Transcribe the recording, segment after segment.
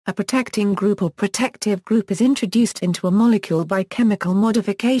A protecting group or protective group is introduced into a molecule by chemical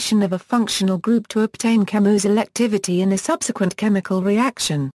modification of a functional group to obtain chemoselectivity in a subsequent chemical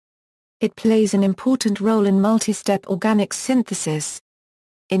reaction. It plays an important role in multistep organic synthesis.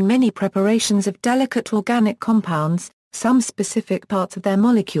 In many preparations of delicate organic compounds, some specific parts of their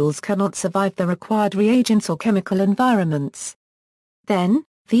molecules cannot survive the required reagents or chemical environments. Then,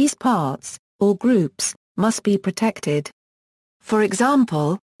 these parts, or groups, must be protected. For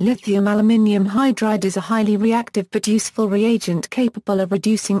example, lithium aluminium hydride is a highly reactive but useful reagent capable of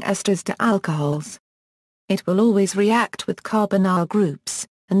reducing esters to alcohols. It will always react with carbonyl groups,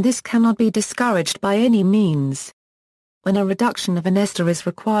 and this cannot be discouraged by any means. When a reduction of an ester is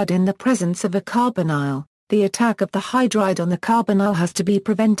required in the presence of a carbonyl, the attack of the hydride on the carbonyl has to be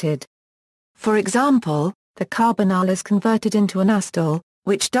prevented. For example, the carbonyl is converted into an acetal,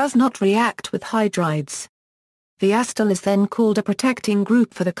 which does not react with hydrides. The acetal is then called a protecting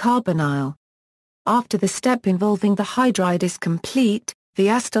group for the carbonyl. After the step involving the hydride is complete, the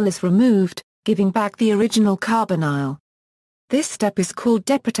acetal is removed, giving back the original carbonyl. This step is called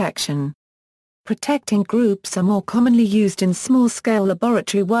deprotection. Protecting groups are more commonly used in small-scale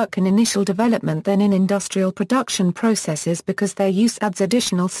laboratory work and initial development than in industrial production processes because their use adds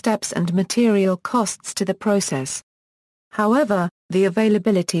additional steps and material costs to the process. However, the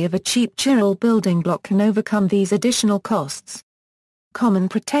availability of a cheap chiral building block can overcome these additional costs. Common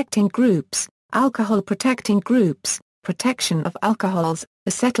protecting groups: alcohol protecting groups, protection of alcohols,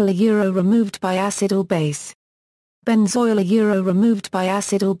 acetal removed by acid or base. Benzoyl removed by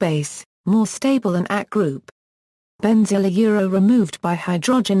acid or base, more stable than AC group. Benzyl removed by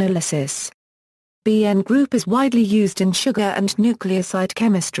hydrogenolysis. BN group is widely used in sugar and nucleoside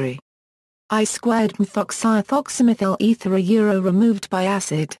chemistry. I2-methoxyethoxymethyl ether removed by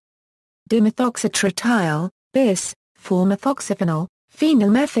acid. Dimethoxytrityl, bis, 4-methoxyphenyl,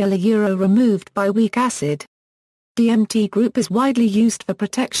 phenylmethyl removed by weak acid. DMT group is widely used for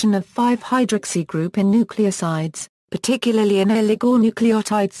protection of 5-hydroxy group in nucleosides, particularly in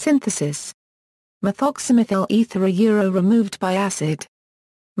oligonucleotide synthesis. Methoxymethyl ether removed by acid.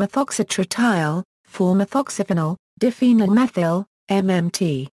 Methoxytrityl, 4-methoxyphenyl, diphenylmethyl,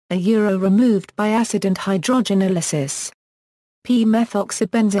 MMT, removed by acid and hydrogenolysis.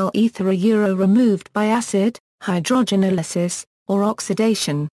 P-methoxybenzyl ether removed by acid, hydrogenolysis, or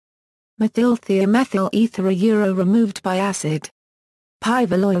oxidation. Methylthiomethyl ether removed by acid.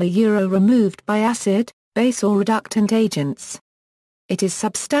 Pivyl removed by acid, base or reductant agents. It is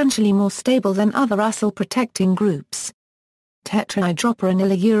substantially more stable than other acyl protecting groups.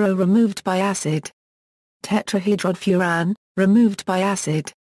 Tetrahydroperenyl removed by acid. Tetrahydrofuran, removed by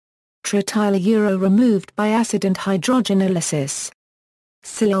acid. Trityl removed by acid and hydrogenolysis.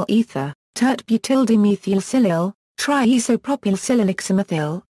 Silyl ether, tert-butyldimethyl-silyl,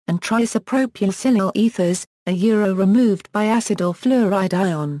 triisopropylsilyl-hexamethyl, and trisopropylsilyl ethers, removed by acid or fluoride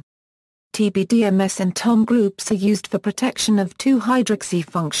ion. TBDMS and TOM groups are used for protection of 2-hydroxy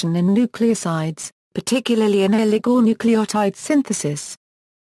function in nucleosides, particularly in oligonucleotide synthesis.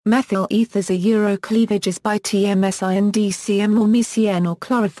 Methyl ethers cleavages by TMSINDCM or MECN or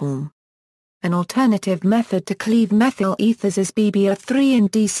chloroform. An alternative method to cleave methyl ethers is BBR3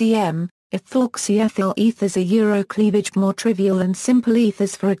 and DCM. Ethoxyethyl ethers cleavage more trivial and simple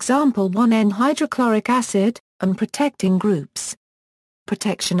ethers, for example 1N-hydrochloric acid, and protecting groups.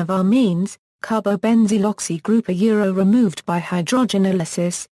 Protection of amines: carbobenzyloxy group removed by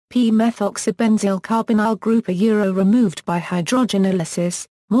hydrogenolysis, P-methoxybenzyl carbonyl group removed by hydrogenolysis,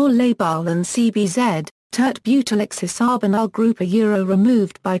 more labile than CBZ, tert-butyl-hexacarbonyl group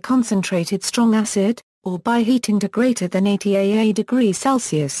removed by concentrated strong acid, or by heating to greater than 80 AA degrees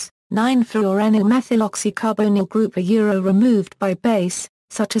Celsius, 9-fluorenyl-methyloxycarbonyl group removed by base,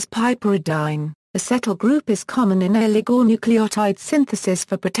 such as piperidine. Acetal group is common in oligonucleotide synthesis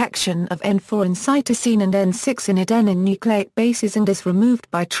for protection of N4 in cytosine and N6 in adenine nucleic bases and is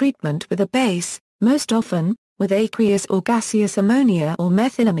removed by treatment with a base, most often, with aqueous or gaseous ammonia or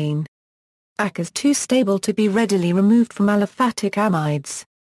methylamine. AC is too stable to be readily removed from aliphatic amides.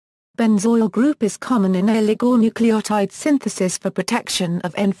 Benzoyl group is common in oligonucleotide synthesis for protection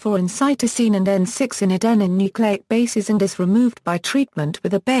of N4 in cytosine and N6 in adenine nucleic bases and is removed by treatment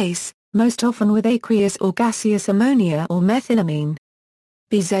with a base, most often with aqueous or gaseous ammonia or methylamine.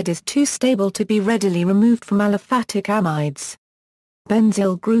 BZ is too stable to be readily removed from aliphatic amides.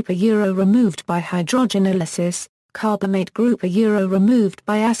 Benzyl group removed by hydrogenolysis, carbamate group removed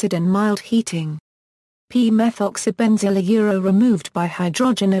by acid and mild heating. P-methoxybenzyl removed by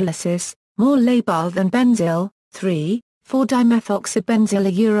hydrogenolysis, more labile than benzyl,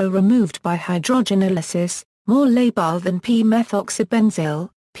 3,4-dimethoxybenzyl removed by hydrogenolysis, more labile than P-methoxybenzyl,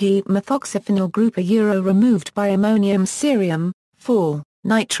 p-methoxyphenyl group a euro removed by ammonium cerium, 4,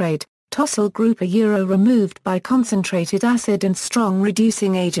 nitrate, tosyl group a euro removed by concentrated acid and strong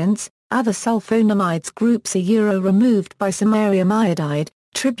reducing agents, other sulfonamides groups a euro removed by samarium iodide,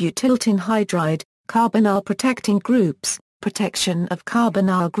 tributyltin hydride, carbonyl protecting groups, protection of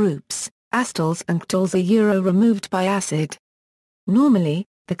carbonyl groups, acetals and ketols a euro removed by acid. Normally,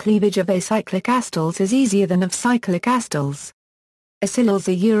 the cleavage of acyclic acetals is easier than of cyclic acetals. Acetals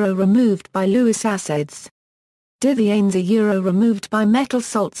a euro removed by Lewis acids. Dithianes a euro removed by metal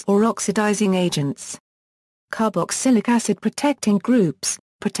salts or oxidizing agents. Carboxylic acid protecting groups,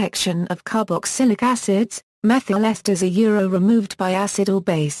 protection of carboxylic acids, methyl esters a euro removed by acid or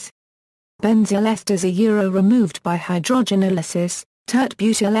base. Benzyl esters a euro removed by hydrogenolysis,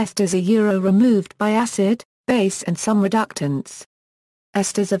 tert-butyl esters a euro removed by acid, base and some reductants.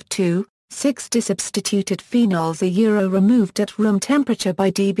 Esters of 2,6-disubstituted phenols a euro removed at room temperature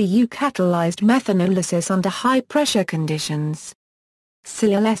by dBu-catalyzed methanolysis under high-pressure conditions.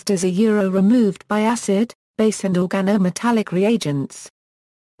 Silyl esters a euro removed by acid, base and organometallic reagents.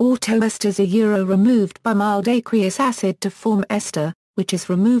 Autoesters a euro removed by mild aqueous acid to form ester, which is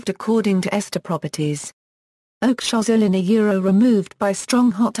removed according to ester properties. Oxazolin a euro removed by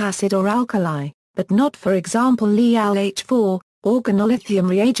strong hot acid or alkali, but not for example LiAlH4, organolithium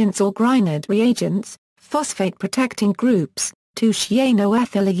reagents or Grignard reagents, phosphate protecting groups,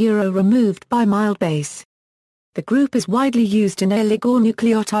 2-cyanoethyl a euro removed by mild base. The group is widely used in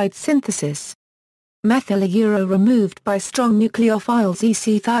oligonucleotide synthesis. Methyl a euro removed by strong nucleophiles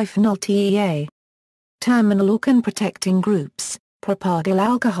ec-thiophenyl TEA. Terminal organ protecting groups, propargyl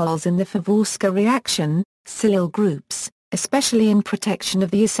alcohols in the Favorska reaction, silyl groups, especially in protection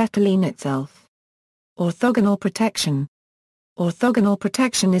of the acetylene itself. Orthogonal protection. Orthogonal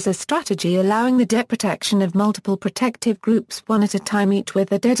protection is a strategy allowing the deprotection of multiple protective groups one at a time, each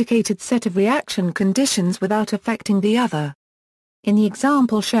with a dedicated set of reaction conditions without affecting the other. In the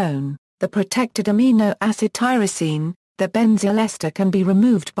example shown, the protected amino acid tyrosine, the benzyl ester can be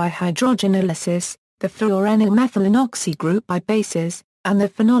removed by hydrogenolysis, the fluorenyl methylenoxy group by bases, and the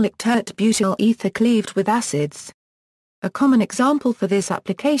phenolic tert-butyl ether cleaved with acids. A common example for this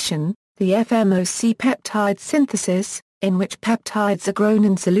application, the FMOC peptide synthesis, in which peptides are grown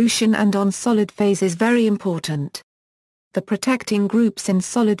in solution and on solid phase, is very important. The protecting groups in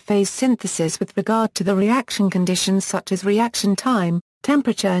solid phase synthesis with regard to the reaction conditions such as reaction time,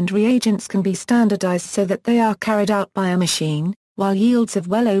 temperature and reagents can be standardized so that they are carried out by a machine, while yields of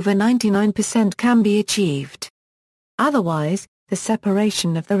well over 99% can be achieved. Otherwise, the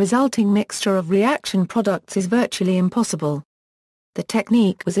separation of the resulting mixture of reaction products is virtually impossible. The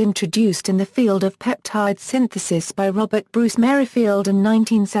technique was introduced in the field of peptide synthesis by Robert Bruce Merrifield in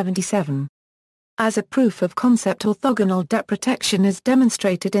 1977. As a proof of concept, orthogonal deprotection is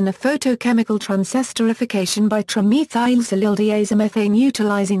demonstrated in a photochemical transesterification by trimethylsilyl diazomethane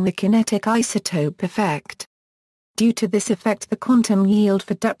utilizing the kinetic isotope effect. Due to this effect, the quantum yield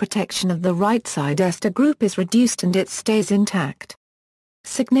for deprotection of the right side ester group is reduced and it stays intact.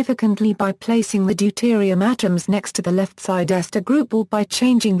 Significantly, by placing the deuterium atoms next to the left side ester group or by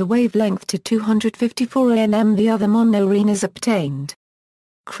changing the wavelength to 254 nm, the other monoene is obtained.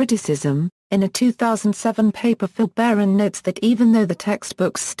 Criticism. In a 2007 paper, Phil Barron notes that even though the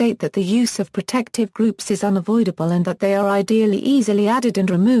textbooks state that the use of protective groups is unavoidable and that they are ideally easily added and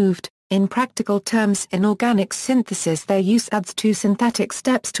removed, in practical terms in organic synthesis their use adds 2 synthetic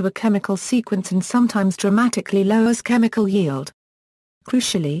steps to a chemical sequence and sometimes dramatically lowers chemical yield.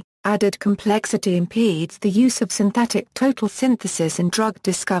 Crucially, added complexity impedes the use of synthetic total synthesis in drug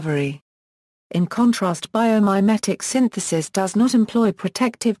discovery. In contrast, biomimetic synthesis does not employ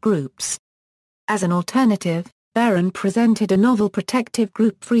protective groups. As an alternative, Barron presented a novel protective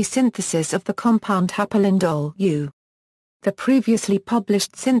group-free synthesis of the compound hapalindol U. The previously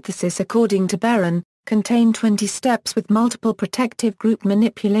published synthesis, according to Barron, contained 20 steps with multiple protective group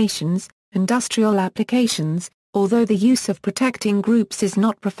manipulations. Industrial applications. Although the use of protecting groups is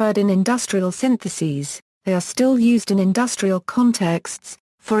not preferred in industrial syntheses, they are still used in industrial contexts,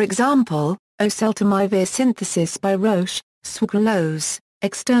 for example, oseltamivir synthesis by Roche, sucralose,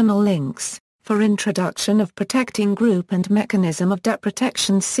 external links, for introduction of protecting group and mechanism of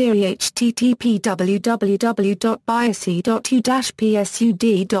deprotection series http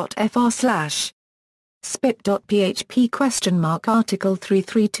www.biac.u-psud.fr/ spip.php article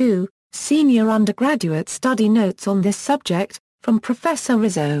 332, Senior Undergraduate Study Notes on this subject, from Professor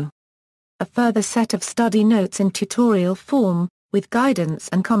Rizzo. A further set of study notes in tutorial form, with guidance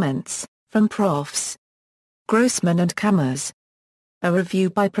and comments, from Profs. Grossman and Kammers. A review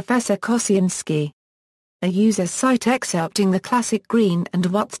by Professor Kosiansky. a user site excerpting the classic green and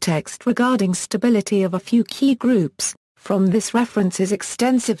Watts text regarding stability of a few key groups. From this references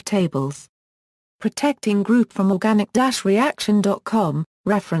extensive tables. Protecting group from organic-reaction.com,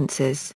 references.